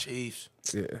though. Chiefs.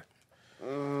 Yeah.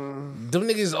 Them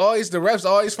niggas always, the refs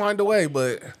always find a way,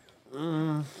 but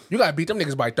You gotta beat them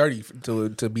niggas by 30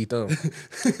 to beat them.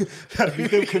 Gotta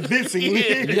beat them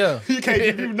convincingly. Yeah. You can't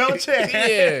give you no chance.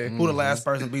 Yeah. Who the last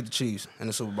person beat the Chiefs in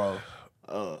the Super Bowl?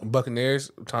 Buccaneers,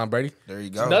 Tom Brady. There you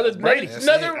go. Another Brady. That's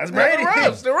Another it. Brady.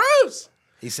 roast. The roast.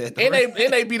 He said And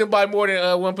they beat him by more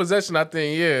than one possession, I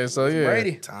think. Yeah. So yeah.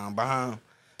 Brady. time behind.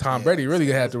 Tom Brady really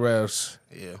had the refs.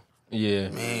 Yeah. Yeah.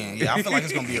 Man, yeah, I feel like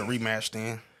it's gonna be a rematch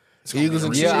then. It's gonna Eagles be a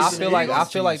and rematch. Yeah, I Chiefs.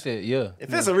 feel like that. Yeah.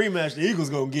 If it's a rematch, the Eagles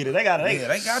gonna get it. They got to. Yeah,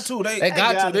 they got to. They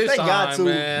got to this they got time, to.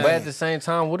 man. But at the same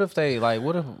time, what if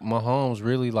Mahomes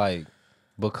really like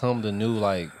become the new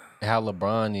like how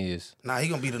LeBron is? Nah, he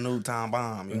gonna be the new Tom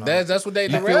Bomb. You know? That's what they You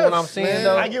the feel what refs, I'm saying man.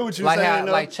 though? I get what you're like saying, How,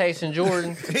 though. like Chase and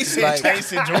Jordan. he said like,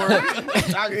 chasing Jordan.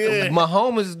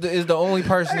 Mahomes is the only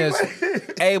person that's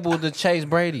able to chase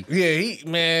Brady. Yeah, hey,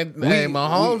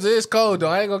 Mahomes is cold though.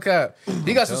 I ain't gonna cap.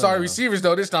 He got some sorry receivers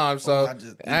though this time, so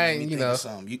I ain't, you know.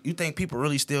 You think people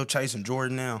really still chasing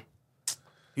Jordan now?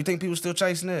 You think people still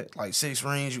chasing it? Like 6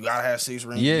 rings, you gotta have 6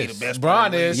 rings. Yes. To be the best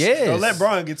Bron player in the is. league. Yes. Don't let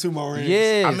Bron get 2 more rings.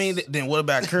 Yes. I mean, then what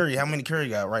about Curry? How many Curry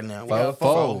got right now? got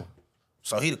four.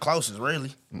 So he the closest,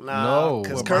 really. No,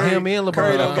 because Curry, him and LeBron.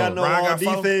 Curry don't got no Bron all got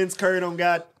 4. defense. Curry don't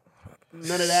got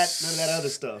none of that other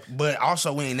stuff. But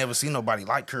also, we ain't never seen nobody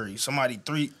like Curry. Somebody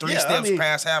three Yeah, steps I mean,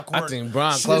 past half court. I think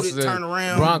Bron shoot closer it, to turn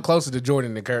around. Bron closer to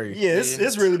Jordan than Curry. Yeah,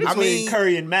 it's really between mean-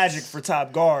 Curry and Magic for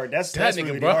top guard. That's That really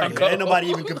nigga the Bron argument. cold. Ain't nobody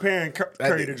even comparing Curry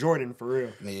nigga- to Jordan for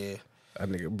real. Yeah. That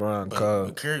nigga Bron But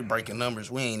cold. Curry breaking numbers,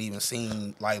 we ain't even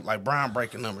seen like Brian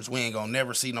breaking numbers. We ain't gonna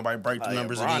never see nobody break the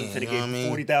numbers Bron again. finna You know what I get mean?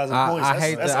 40,000 points. I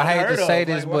hate to say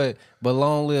this, but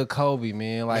long live Kobe,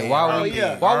 man. Like Man, why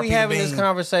RP we having this Bean.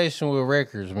 conversation with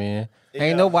records, man? Yeah.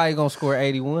 Ain't nobody gonna score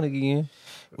 81 again.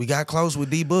 We got close with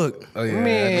D Book. Oh yeah,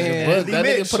 Man. that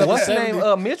nigga put up What's a the name?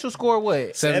 70, Mitchell scored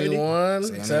what?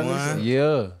 71, 71.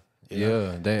 Yeah.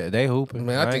 They hooping.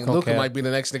 Man, I think Luka might be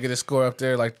the next nigga to score up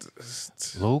there. Like,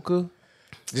 Luka.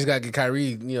 just gotta get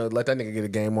Kyrie, let that nigga get a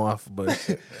game off.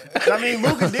 But I mean,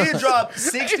 Luka did drop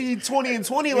 60, 20, and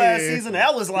 20 last season.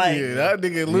 That was like, yeah, that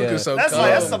nigga Luka Yeah. so that's cold.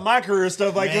 like that's some of my career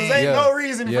stuff. Like, cause ain't Yeah. no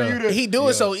reason for Yeah. you to. He do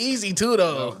it so easy too,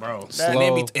 though. Bro, Slow.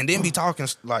 and then be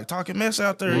talking mess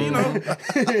out there, you know.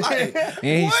 Like,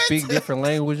 And he speak different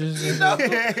languages. You know?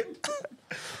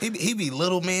 he be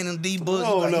little man in D Book.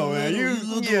 Oh, no, man. You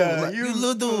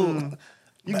little dude.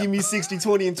 You give me 60,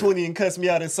 20, and 20 and cuss me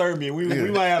out in Serbian. We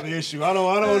might have an issue. I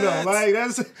don't know. Like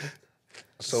that's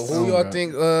So who y'all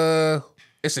think?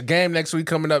 It's a game next week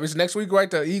coming up. It's next week, right?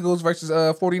 The Eagles versus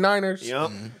 49ers.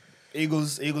 Yep.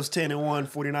 Eagles 10-1,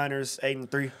 49ers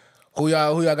 8-3. Who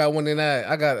y'all got winning that?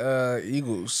 I got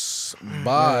Eagles.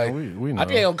 Bye. Yeah, we know. I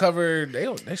think they don't cover.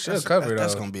 They should cover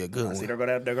That's though. gonna be a good See,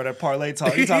 one. they're gonna parlay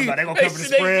talk. You talking about they gonna cover the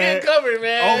They spread? should cover,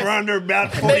 man. Over under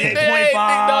about They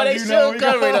 48.5. should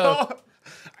cover we though. go.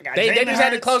 I got They Jalen just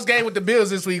had a Hurts, close game with the Bills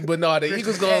this week, but no, the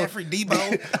Eagles going. McCaffrey,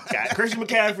 Debo. got Christian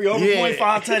McCaffrey over Yeah.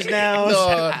 0.5 touchdowns.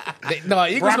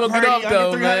 Eagles Brock gonna Purdy get off under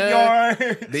though, 300 man.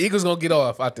 yards. The Eagles gonna get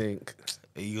off, I think.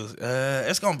 Eagles.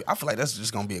 It's gonna be. I feel like that's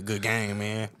just gonna be a good game,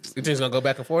 man. You think it's gonna go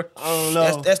back and forth? I don't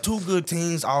know. That's 2 good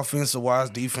teams, offensive wise,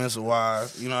 defensive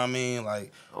wise. You know what I mean?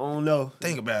 Like, I don't know.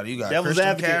 think about it. You got Devil's Christian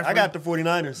advocate. McCaffrey, I got the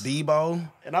 49ers. Debo,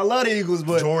 And I love the Eagles,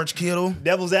 but George Kittle.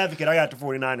 Devil's advocate, I got the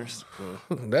 49ers.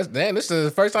 This is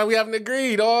the first time we haven't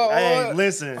agreed. Hey,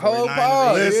 listen. Whole 49ers,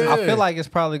 pod. listen. Yeah. I feel like it's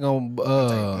probably gonna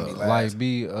last. like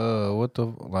be what the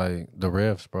like the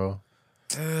refs, bro.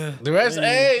 The rest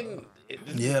ain't.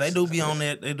 Yeah, they do be on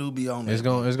that. They do be on that. It's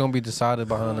gonna be decided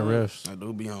behind the refs. They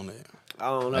do be on that. I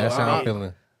don't know. That's how I'm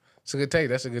feeling. It's a good take.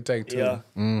 That's a good take too.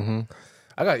 Yeah.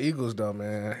 I got Eagles though,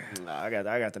 man. Nah, I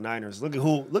got the Niners. Look at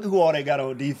who all they got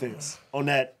on defense. On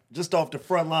that, just off the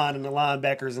front line and the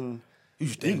linebackers and You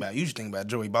should think about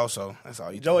Joey Bosa. That's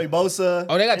all you. Joey Bosa.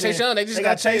 Oh, they got And Chase then Young. They just they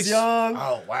got Chase Chase. Young.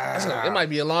 Oh wow. It might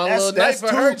be a long That's- little night that's for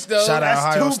two- Hurts though. Shout out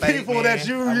That's Ohio two State, people man. that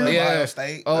you- I love Yeah. Ohio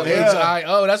State. Oh, Yeah.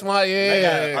 Oh, that's my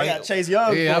They got Chase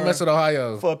Young. Yeah, I for, mess with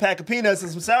Ohio. for a pack of peanuts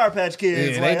and some Sour Patch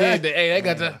Kids. Yeah, Like, they did. They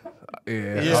got the. Yeah.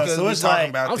 Yeah, Because so we it's talking like,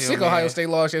 about I'm them, sick of man. Ohio State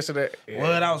lost yesterday.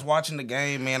 Well, I was watching the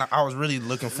game, man. I was really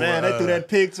looking for. man, they threw that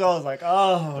pick, so I was like,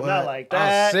 oh, not like I'm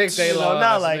that. sick they You know, lost.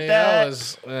 not like man. that.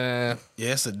 Was, Yeah,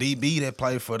 it's a DB that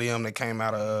played for them that came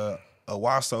out of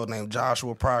Owasso named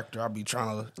Joshua Proctor. I'll be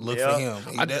trying to look Yeah. for him.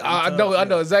 He definitely I tough, know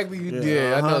man. exactly.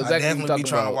 Yeah, I know I exactly what definitely you're be talking trying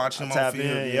to about. watch him on Tap field.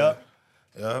 in, yeah.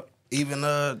 yep. Even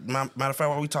matter of fact,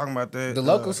 while we talking about that, The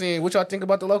local scene. What y'all think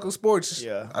about the local sports?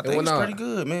 Yeah. I think it's pretty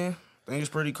good, man. I think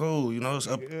it's pretty cool. You know, it's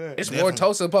up. It's definitely. more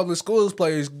Tulsa public schools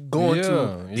players going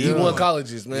to Yeah, D1 yeah.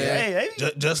 colleges, man.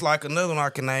 Hey, Just like another one I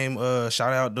can name.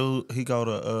 Shout out, dude. He go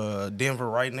to Denver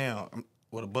right now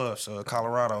with a Buffs,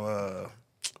 Colorado.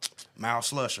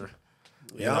 Miles Slusher.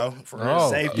 You know, for real. Oh,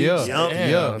 Safety. yeah.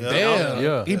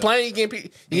 Damn. He playing. He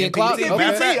getting clocked. Matter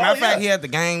Okay. of fact, he had the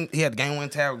game win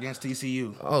towel against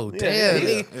TCU. Oh damn.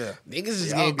 Yeah. Niggas is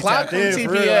Y'all getting be clocked from tapped in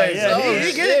for real. TPS. Yeah, Oh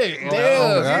he shit. God.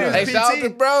 Damn. Hey, shout out to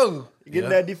bro. Getting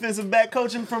that defensive back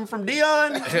coaching from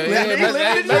Dion. Hell yeah,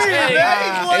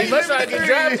 he must not get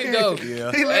drafted though.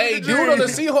 Yeah. Hey, dude on the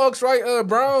Seahawks, right?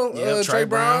 Brown, Yeah, Trey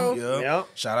Brown. Yep.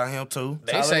 Shout out him too.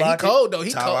 They Tyler say he Lockett. cold though.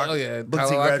 He Tyler cold. Oh yeah, Booker T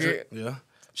Tyler graduate. Lockett. Yeah.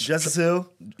 Justice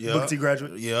Hill. Yeah. Booker T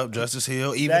graduate. Yep. Justice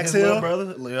Hill. Even Dax his little Hill.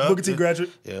 brother. Yep. Booker T graduate.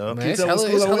 Yeah. Man, it's tell what hella,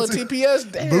 school it's I hella went to?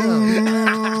 TPS. Damn.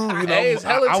 You know, Hey, it's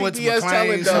hella I went to TPS talent,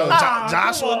 McLean, though.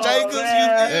 Joshua on, Jacobs,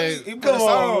 man. he put Come us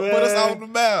on, on, put us man. on the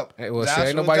map. Hey, well, shit, Joshua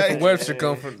ain't nobody Jacobs. from Webster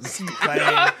come from.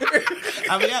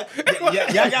 I mean,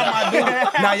 y'all got my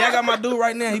dude. Now y'all got my dude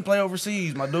right now. He play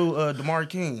overseas. My dude, DeMar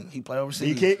King. He play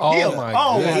overseas. Oh, my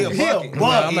God. He a bucket.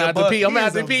 I'm at the peak. I'm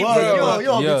at the peak, bro. You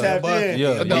don't Yeah. be tapped in.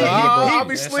 Yeah. No, Yeah. I'll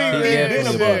be That's sleeping. all.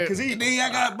 Definitely Shit. Because he And then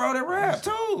y'all got bro that rap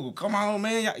too. Come on,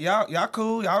 man. Y'all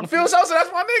cool. Y'all Phil Sosa,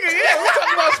 that's my nigga. Yeah, we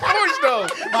talking about sports though.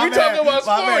 We talking about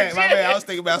sports. My bad. Yeah. I was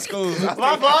thinking about school.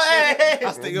 my fault. Hey. I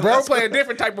was thinking Bro about play a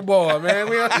different type of ball, man.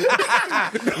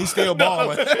 He's still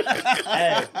balling.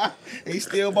 Hey, He's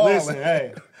still balling. listen,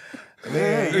 hey.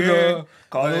 Man, Yeah.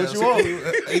 call it what you want.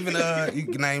 Even you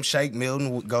can name Shake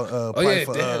Milton. Go Oh play yeah,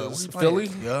 for damn. what's he Philly.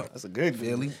 playing? Yep. That's a good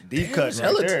Philly. deep cut It's right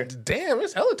hella, there. damn,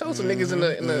 it's hella Tulsa niggas in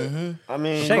the. I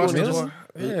mean, Shake across the Milton? board.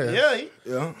 Yeah. Yeah,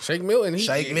 Yeah. Shake Milton.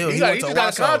 Shake Milton. He went just to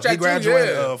got a Wausau. contract He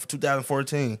graduated too, of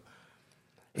 2014.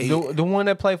 The one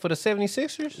that played for the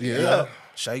 76ers? yeah.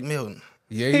 Shake Milton.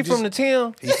 Yeah, He from the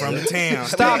town. He's from the town.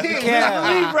 Stop the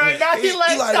cap. right now he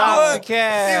like, like, stop. Stop the He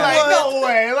cap. like, no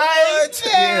way. Like,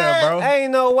 Yeah, bro.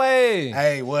 Ain't no way.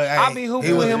 Hey, what? Hey, I be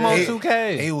hooping with him on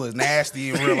 2K. He was nasty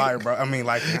in real life, bro. I mean,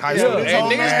 like in high school. Yeah. he Hey,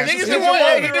 was niggas nasty. didn't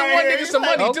want. He didn't want niggas some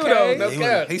money too, though. Okay. No He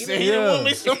cap. he said he Yeah. didn't want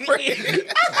me some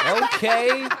bread.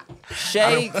 Okay.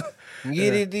 Shake.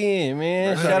 Get it in,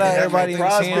 man. Shout out everybody in the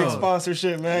Prospect town.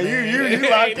 sponsorship, man. You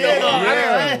locked in Yeah. over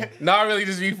there. No, I really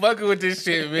just be fucking with this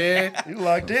shit, man. You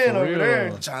locked in over real. there.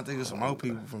 I'm trying to think of some more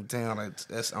people from town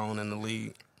that's on in the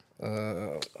league.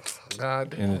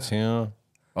 God In the town.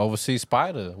 Overseas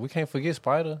Spider. We can't forget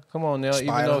Spider. Come on now. Even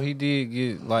Spider. though he did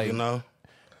get like,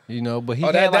 You know, but he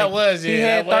Oh, had that like, was, he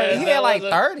yeah, had that 30. was- He that had like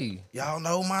was 30. y'all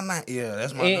know my name. Yeah,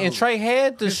 that's my And dude. Trey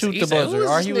had to shoot He the said, buzzer, "Who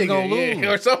or is he this was gonna nigga?" lose.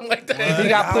 Yeah, or something like that. He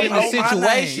got put in the Y'all know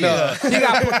my name. situation.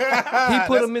 Yeah. He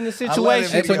put him in the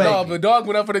situation Hey, to but make no, it. but dog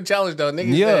went up for the challenge though.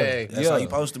 Niggas, Yeah. hey, That's how you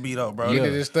supposed to be though, bro. he Yeah.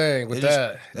 did his thing with It just,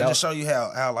 that. that just show you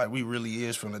how like we really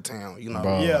is from the town. You know,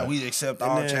 Bro. Yeah. we accept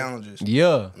all then- challenges.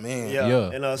 Yeah. Man, Yeah. Yeah,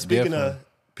 And speaking definitely.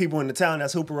 of people in the town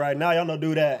that's hooping right now, y'all know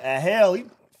dude at Hell, he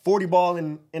 40 ball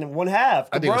in one half.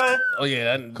 I think it was- Cabron, oh yeah,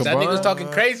 that Cabron? nigga was talking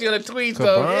crazy on the tweets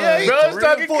though. Cabron? Yeah, bro was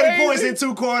talking 40 crazy. points in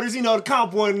 2 quarters, you know, the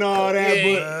comp one and all that,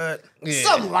 Yeah. but Yeah.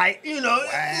 something light, you know,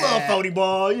 little 40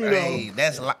 ball, you know. Hey,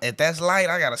 if that's light,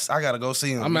 I gotta go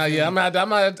see him. I'm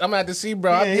out to see,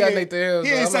 bro. I'll be out there. He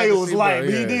didn't say it was light,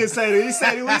 but he did say that. He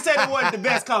said it wasn't the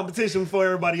best competition before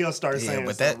everybody else started Yeah, saying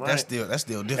but something, that's right?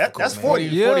 still difficult. That's man. 40,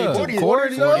 Yeah. 40, 40,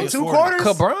 40, 40, 2 40. quarters.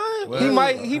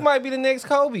 Cabron? He might be the next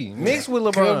Kobe. Mixed with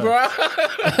LeBron. Bro.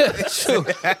 Shoot.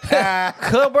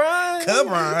 Cabron? Come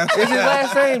on. Is his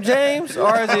last name James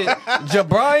or is it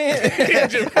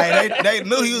Jabrian? Hey, they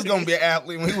knew he was gonna be an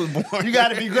athlete when he was born. You got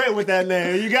to be great with that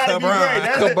name. You got to be Cabron. great.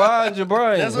 That's it. Cabron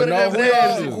Jabrian. That's what it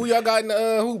No, is. who y'all got in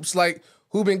the hoops? Like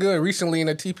who been good recently in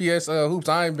the TPS hoops?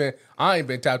 I ain't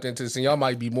been tapped into this, and y'all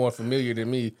might be more familiar than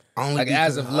me. Only like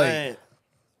because as of late.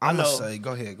 I'm I gonna know. say,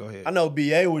 go ahead. I know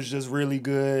BA was just really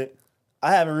good.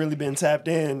 I haven't really been tapped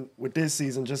in with this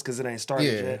season just because it ain't started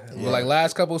Yeah. yet. Well, like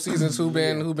last couple of seasons, who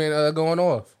been going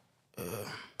off?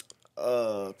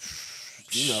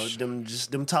 You know,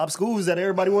 them top schools that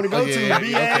everybody want to go yeah, to.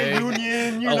 BA, okay.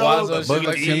 Union, you Oh, know. Wazo, shit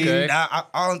like Yeah, okay. I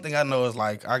only thing I know is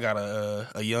like I got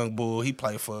a young bull. He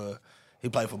played for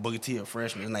Booker T, a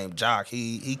freshman. His name Jock.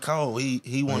 He cold.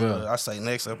 He one of the, I say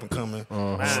next up and coming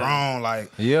strong,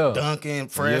 like Yeah. dunking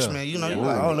freshman. Yeah. You know, you Yeah.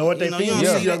 like, I don't know what they you think don't these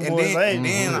see young that. And boys then,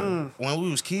 ain't. when we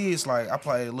was kids, like I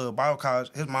played a little Bible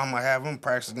college. His mama have him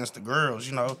practice against the girls.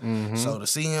 You know, so to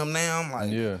see him now, I'm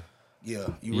like, Yeah.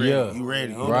 you ready? Yeah. You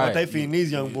ready? I don't know Right. what they feeding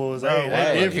these young boys. Bro,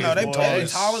 Hey, you know, they boys. totally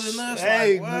taller than us.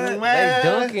 Hey, like, what? man. They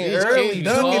dunking These early. kids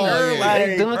Dunking tall, early. yeah. They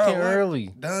Hey, dunking bro, what?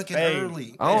 early. Dunking Hey.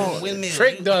 early. I don't- Windmill.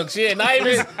 Trick dunks, yeah. Not even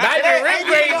rim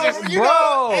grades.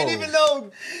 Bro. Ain't even know.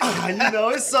 You know,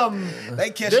 it's something. They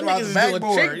catch Them him out niggas the is doing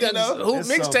backboard. trick You know? dunks. Who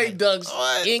It's mixtape dunks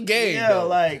What? in game? Yeah, though.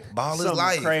 like Ball is something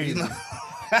life. crazy. You know?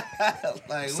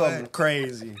 Like Something what?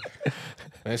 crazy.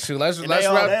 Man, shoot, let's And they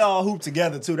wrap. all hoop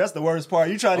together too. That's the worst part.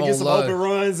 You try to get Oh, some Lord. open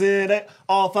runs in.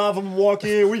 All 5 of them walk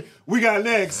in. We got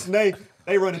next. And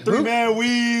They running 3-man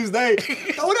weaves. They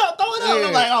throw it up. Yeah.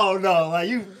 I'm like, oh no, like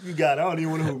you got it. I don't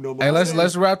even want to hoop no more. Hey,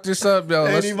 let's wrap this up, yo.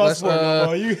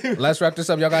 Let's wrap this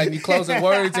up. Y'all got any closing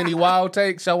words? Any wild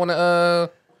takes y'all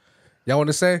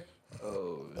wanna say?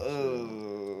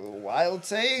 Wild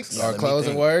takes. Or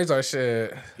closing words or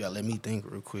shit? Yeah, let me think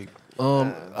real quick.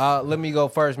 Let me go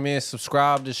first, man.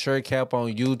 Subscribe to Shirt Cap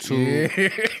on YouTube.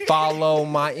 Yeah. Follow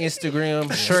my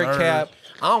Instagram, Shirt Cap.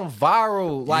 I'm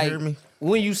viral. Like, hear me?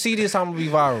 when you see this, I'm gonna be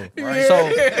viral. Yeah. So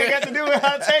They got to do with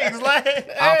hot takes. Like,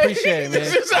 I appreciate it, man.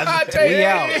 This is a hot take. We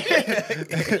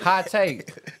out. Hot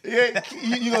take. yeah,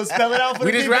 you gonna spell it out for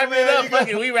We the just people, wrapping it man? up. You gonna- Fuck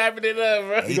it, we wrapping it up,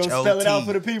 bro. You gonna spell it out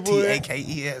for the people, eh?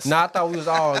 Takes. No, I thought we was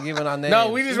all giving our names. No,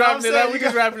 we just You know what wrapping I'm it up. saying? We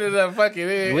just wrapping it up. Fuck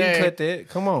it. We Hey. can cut that.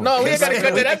 Come on. No, we ain't gotta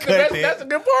cut that. That's the best. that. That's a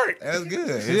good part. That's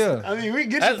good. Yeah. I mean, we can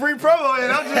get you free promo,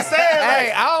 and I'm just saying. Hey,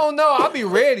 Like, I don't know. I'll be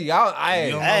ready.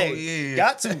 hey,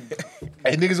 got to.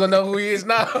 Hey, niggas wanna know who he is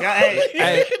now.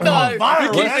 Hey, No, viral. we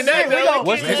keeping That's that it. We though. gonna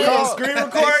What's keep this it. called? Screen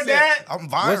record that. I'm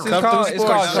What's viral. this Come called? Through It's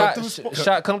called Sports.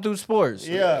 shot. Come through sports.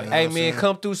 Yeah. Hey man,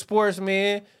 come through sports,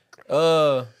 man.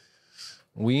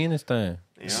 We in this thing.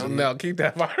 No, keep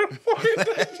that viral.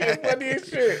 That shit funny as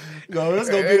shit. No, that's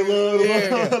gonna be a little.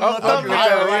 Yeah. I'm fucking with viral.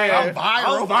 that, Like, yeah.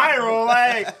 I'm viral.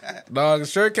 Like, Dog,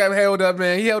 Shirt Cap held up,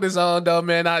 man. He held his own, though,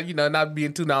 man. Not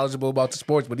being too knowledgeable about the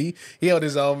sports, but he held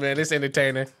his own, man. It's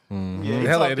entertaining. yeah,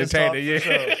 Hella talk this entertaining, talk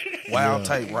for yeah. sure. Wild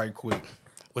take right quick.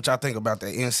 What y'all think about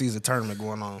that in-season tournament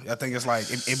going on? I think it's like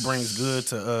it brings good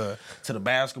to the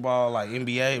basketball, like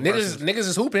NBA. Niggas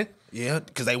is hooping, Yeah,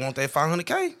 because they want that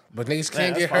 500K. but niggas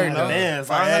can't Man, get that's hurt, 500 though. bands.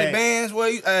 500 Like, hey, bands. Well,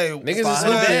 Niggas is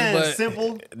 500 hooping, bands, but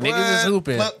simple. niggas is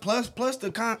hooping. Plus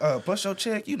plus your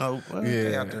check. You know,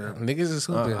 they out there. Niggas is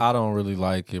hooping. I don't really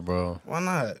like it, bro. Why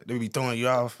not? They be throwing you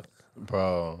off.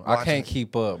 Bro, I can't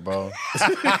keep up, bro.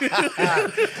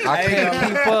 I can't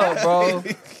keep up, bro.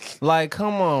 Like,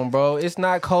 come on, bro. It's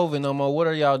not COVID no more. What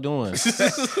are y'all doing?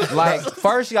 Like,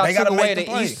 first y'all They took gotta away make the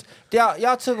the play. East.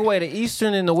 Y'all took away the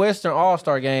Eastern and the Western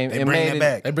All-Star game They and bring made it it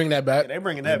back. They bring that back. They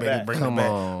bringing that back. Come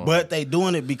on. But they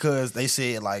doing it because they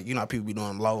said, like, you know how people be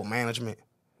doing low management.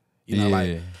 You know, Yeah.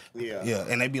 like, Yeah.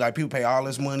 and they be like, people pay all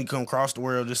this money, come across the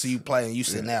world to see you play, and you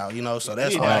sit out, you know. So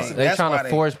that's Yeah. why They trying to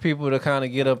force people to kind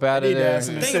of get up out of Need to there. have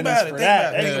some Think incentives about it, for think that.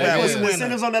 about it, They think they about put it. some We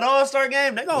incentives on that All-Star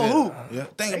game. They gonna hoop. Yeah.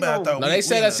 Think They about it, though. No, they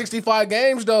said that that's 65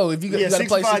 games, though. If you Yeah, gotta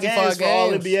play 65 games. for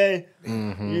all NBA.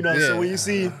 You know, Yeah. so when you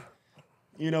see,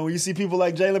 when you see people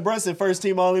like Jalen Brunson, first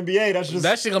team All NBA, that's just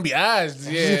That shit gonna be eyes.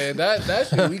 Yeah, that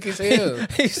shit weak as hell.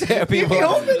 He said people. He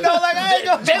hooping though, like I ain't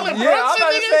gonna. Jalen Yeah, I'm about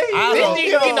to say, This don't-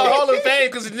 nigga in the Hall of Fame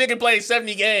because the nigga played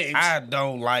 70 games. I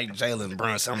don't like Jalen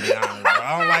Brunson. I'm being honest, bro.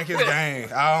 I don't like his game.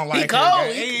 I don't like cold.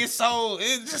 his game. It's so.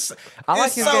 It's just. I like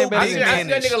it's his so game better big than I see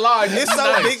that manish. nigga large. It's He's so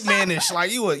nice. big manish.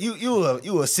 Like you a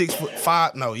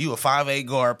 6'5". No, you a 5'8"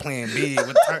 guard playing big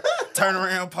with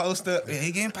turnaround post up. Yeah,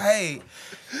 he getting paid.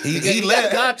 He He got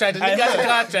left. the contract. He got the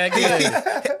contract.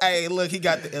 Yeah. Hey, look, he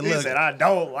got the He look. said, I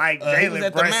don't like He was Jalen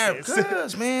at the Mavericks. Brunson.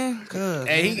 Cuz, man. Cuz.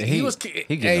 And he was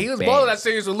getting he was a balling bag. that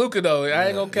series with Luka though. I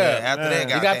ain't gonna Yeah, cap. after that, He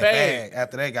got got that paid. bag.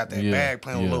 After that, got that Yeah, bag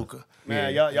playing with yeah. Luka.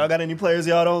 Man, y'all got any players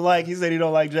y'all don't like? He said he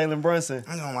don't like Jalen Brunson.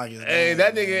 I don't like his game. Hey,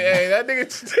 that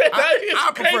nigga.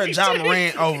 I prefer John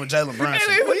Morant over Jalen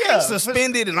Brunson. Well, yeah.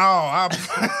 Suspended and all.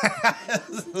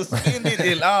 Suspended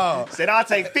and all. Said I'll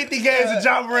take 50 games of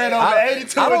John Morant over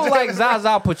 82. I don't of like Jalen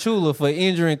Zaza Pachulia for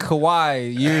injuring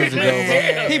Kawhi years ago,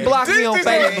 bro. He blocked me on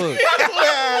Facebook.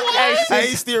 Hey,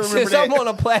 he still remember Since I'm that. on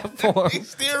a platform, He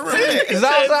still remember that.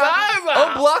 Zaza,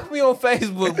 unblock me on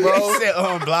Facebook, He bro. said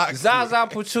unblocked. Zaza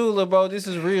Pachulia, bro. This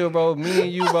is real, bro. Me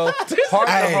and you, bro. Heart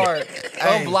to Hey, heart.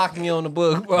 hey. Unblock me on the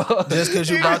book, bro. Just because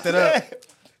you brought that up.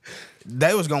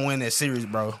 They was gonna win that series,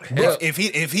 bro. Yeah. If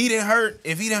he didn't hurt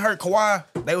Kawhi,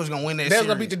 they was gonna win that They series. was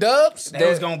gonna beat the Dubs. They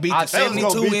was gonna beat I- the they was gonna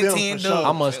 72 beat and them 10 for sure. Dubs.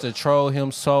 I must have trolled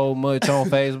him so much on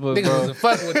Facebook, Niggas bro. was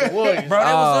fucking with the Warriors. Bro,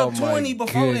 they Oh, was my up 20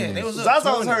 before that. They goodness. was up Zaza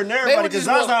 20. was hurting They everybody were because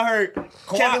just Zaza hurt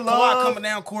Kevin Kawhi Love. coming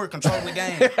down court, controlling the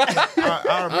game.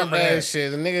 I remember Man, that.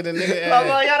 shit. The nigga. I'm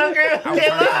like, y'all don't care. I was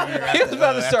Kevin Love. trying to He was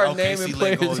about to start after naming OKC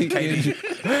let go players of he KD.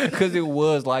 injured. Because it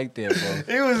was like that,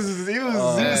 bro. He was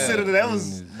sitting there. That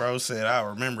was, Bro said, I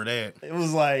remember that. it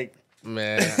was like,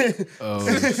 Man, Oh,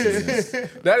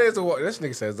 shit. that is a this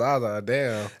nigga said Zaza.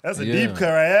 Damn. that's a Yeah. deep cut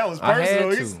right there. That was I personal.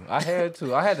 had He's-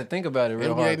 to. I had to think about it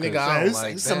real NBA hard. nigga, 'cause- I don't He's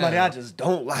like somebody damn. I just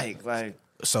don't like. Like,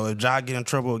 So if Ja get in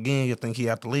trouble again, you think he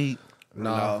have to leave?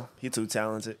 no, he too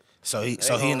talented. So he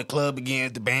in the club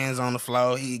again, the band's on the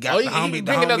floor. He got Oh, the he homie,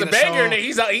 bring another to banger show in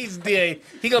him. there.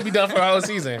 He gonna be done for the whole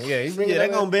season. Yeah, he bring Yeah, it they're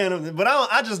gonna ban him. But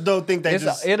I just don't think they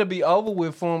just. It'll be over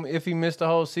with for him if he missed the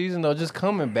whole season, though. Just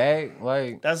coming back,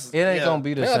 like, That's- it ain't yeah. gonna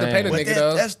be the They have to pay same. the But nigga,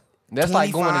 though. That's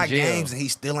like going to jail. games and he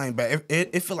still ain't back.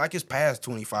 It feel like it's past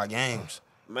 25 games.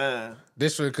 Man.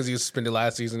 This was because he was suspended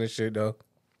last season and shit, though.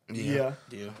 Yeah.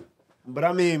 Yeah. But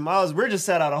I mean, Miles Bridges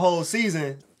sat out a whole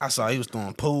season. I saw he was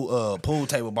throwing pool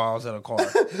table balls at a car.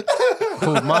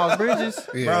 Who, Miles Bridges?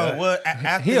 Bro, what?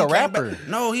 He a rapper.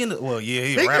 No, he He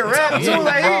can rapper. rap too.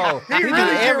 Like, he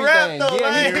really can rap though. Yeah,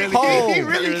 Like, he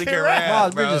really can rap.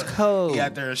 Miles bro. Bridges cold. He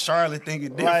out there in Charlotte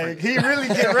thinking different. Like, he really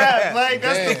can rap. Like,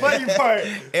 that's the funny part.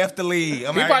 F the league.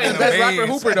 I'm He out probably the getting best them rapper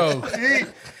bands. hooper, though.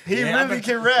 He Yeah, really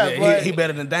can rap. Yeah, like, he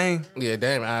better than Dame. Yeah,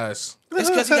 damn ass. It's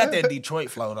because he got that Detroit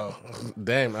flow, though.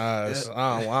 Damn ass.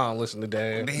 I don't listen to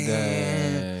Dame.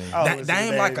 Dang. I don't listen to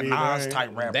Dame like a Dame Nas either. type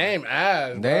rapper. Damn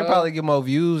ass. They ain't probably get more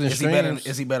views and Is he better? streams.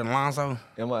 Is he better than Lonzo?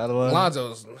 Am I the one?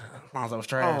 Lonzo's. Lonzo's I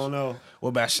trash. don't know. What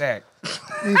about Shaq?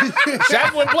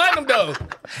 Shaq went platinum, though.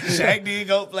 Shaq did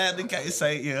go platinum. Can't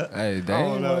say yeah. Hey, I dang.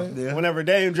 don't know. Yeah. Whenever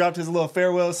Dame dropped his little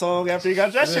farewell song after he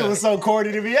got that shit was so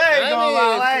corny to me. I ain't gonna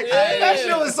lie. Like, that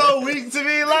shit was so weak to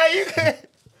me. Like, you can't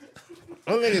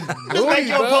just make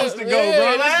your poster go,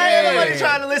 bro. Like, ain't nobody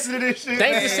trying to listen to this shit.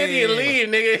 Thank man. the city and leave,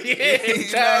 nigga. Yeah,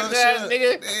 trash ass,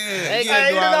 nigga. Ain't Hey,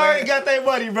 you gonna done already got their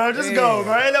money, bro. Just go,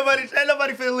 bro. Ain't nobody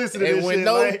finna listen to Ain't this win shit.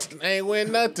 no, Like, ain't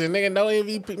win nothing, nigga. No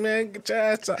MVP, man. Get your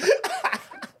ass up.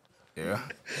 Yeah.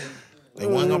 They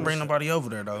wasn't gonna bring nobody over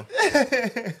there though.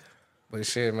 But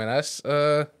shit, man, that's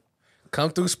come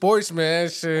through sports, man.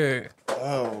 Shit.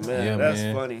 oh man, Yeah, that's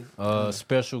man. funny.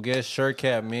 Special guest shirt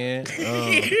cap, man.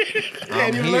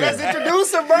 Can't even let us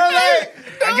introduce him, bro. Like,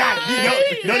 I got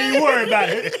it. Don't even worry about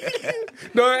it.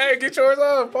 No, hey, get yours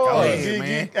on, Paul. ahead,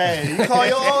 man. Hey, you call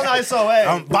your own ISO. Hey,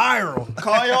 I'm viral.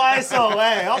 call your ISO.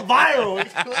 Hey, I'm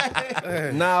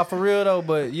viral. Nah, for real though.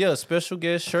 But yeah, special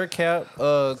guest shirt cap.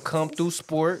 Come through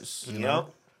sports. Yep.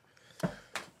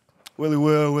 Willie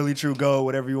Will, Willie True Go,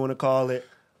 whatever you want to call it.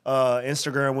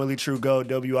 Instagram, Willie True Go,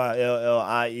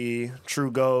 WILLIE,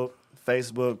 True Go.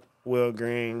 Facebook, Will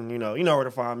Green. You know where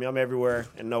to find me. I'm everywhere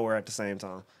and nowhere at the same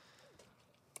time.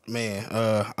 Man,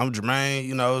 I'm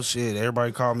Jermaine, shit.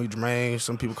 Everybody call me Jermaine.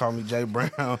 Some people call me Jay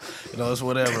Brown. It's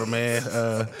whatever, man.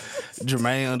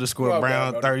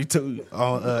 Jermaine_Brown 32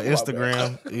 on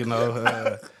Instagram.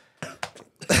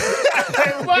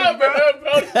 Why,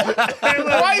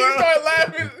 why you start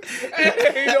laughing?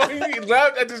 He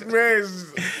laughed at this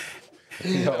man's.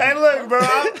 Hey, look, bro.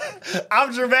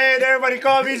 I'm Jermaine. Everybody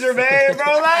call me Jermaine,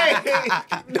 bro. Like,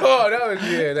 No,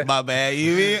 that was My bad,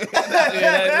 you mean?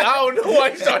 I don't know why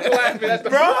you started laughing. That's the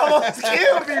bro, almost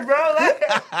killed me, bro. Like,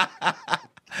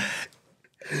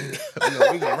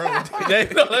 We gonna run with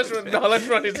it. let's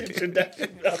run this introduction.